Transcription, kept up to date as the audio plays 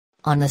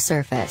On the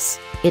surface,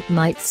 it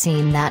might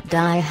seem that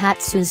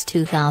Daihatsu's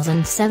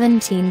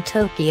 2017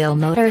 Tokyo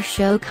Motor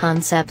Show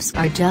concepts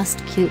are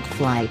just cute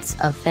flights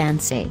of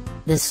fancy,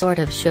 the sort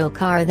of show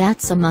car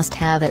that's a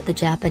must-have at the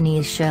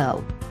Japanese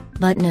show.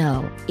 But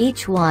no,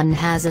 each one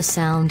has a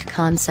sound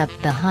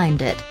concept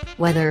behind it,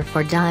 whether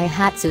for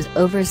Daihatsu's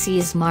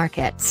overseas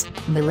markets,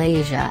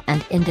 Malaysia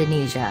and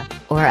Indonesia,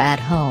 or at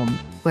home,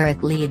 where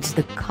it leads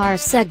the car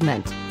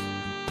segment.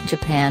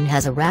 Japan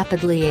has a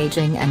rapidly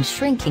aging and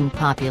shrinking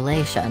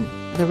population,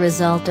 the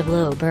result of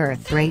low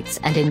birth rates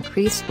and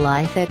increased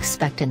life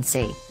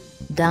expectancy.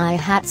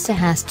 Daihatsu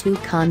has two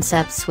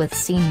concepts with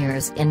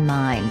seniors in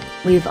mind.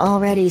 We've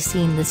already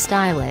seen the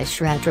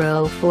stylish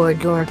retro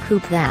four-door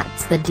coupe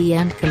that's the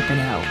DN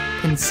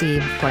Pro,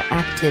 conceived for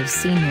active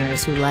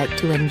seniors who like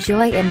to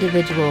enjoy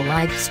individual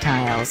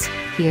lifestyles.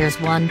 Here's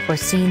one for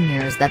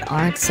seniors that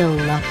aren't so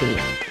lucky.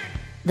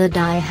 The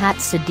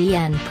Daihatsu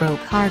DN Pro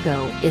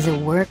Cargo is a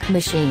work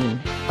machine,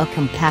 a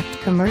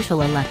compact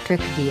commercial electric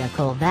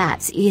vehicle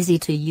that's easy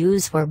to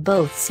use for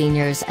both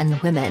seniors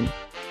and women.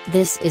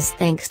 This is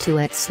thanks to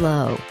its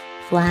low,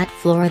 flat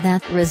floor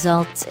that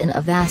results in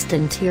a vast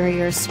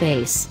interior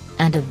space,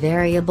 and a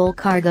variable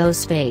cargo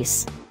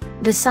space.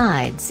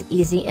 Besides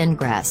easy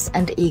ingress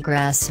and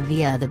egress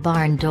via the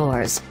barn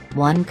doors,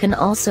 one can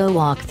also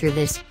walk through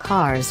this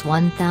car's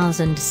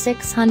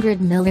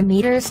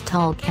 1,600mm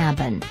tall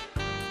cabin.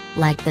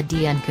 Like the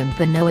DN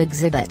Pro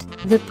exhibit,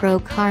 the Pro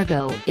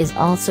Cargo is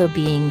also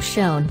being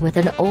shown with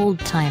an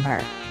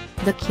old-timer.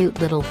 The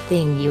cute little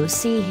thing you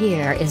see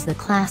here is the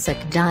classic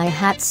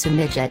Daihatsu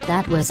Midget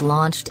that was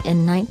launched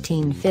in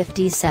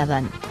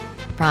 1957.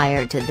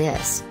 Prior to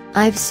this,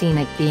 I've seen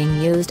it being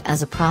used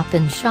as a prop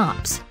in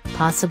shops,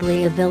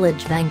 possibly a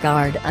Village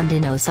Vanguard and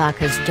in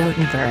Osaka's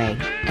Dotonbori,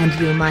 and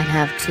you might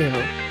have too.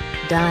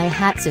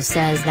 Daihatsu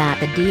says that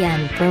the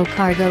DN Pro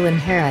Cargo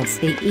inherits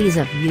the ease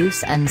of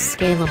use and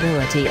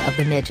scalability of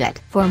the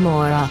Midget. For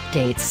more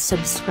updates,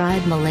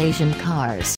 subscribe Malaysian Cars.